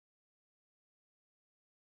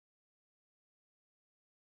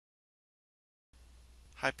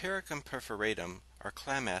Hypericum perforatum, or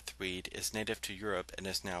Klamath weed, is native to Europe and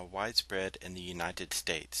is now widespread in the United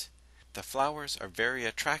States. The flowers are very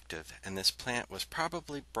attractive, and this plant was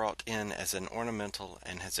probably brought in as an ornamental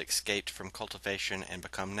and has escaped from cultivation and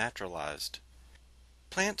become naturalized.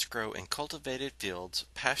 Plants grow in cultivated fields,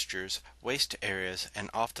 pastures, waste areas,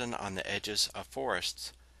 and often on the edges of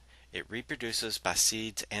forests. It reproduces by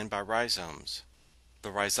seeds and by rhizomes. The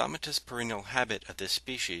rhizomatous perennial habit of this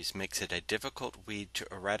species makes it a difficult weed to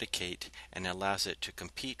eradicate and allows it to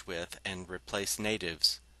compete with and replace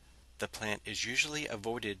natives. The plant is usually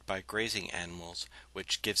avoided by grazing animals,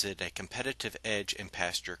 which gives it a competitive edge in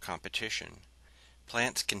pasture competition.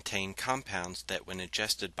 Plants contain compounds that, when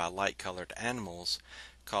ingested by light-colored animals,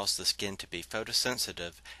 cause the skin to be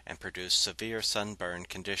photosensitive and produce severe sunburn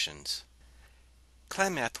conditions.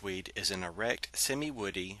 Klamath weed is an erect,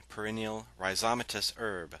 semi-woody, perennial, rhizomatous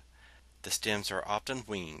herb. The stems are often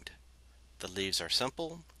winged. The leaves are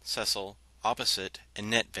simple, sessile, opposite, and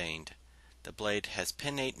net-veined. The blade has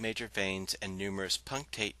pinnate major veins and numerous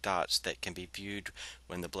punctate dots that can be viewed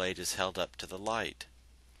when the blade is held up to the light.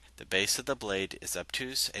 The base of the blade is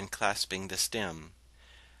obtuse and clasping the stem.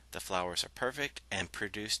 The flowers are perfect and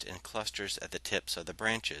produced in clusters at the tips of the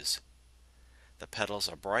branches. The petals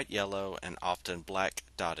are bright yellow and often black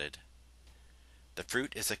dotted. The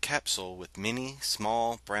fruit is a capsule with many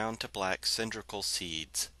small brown to black cylindrical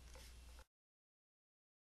seeds.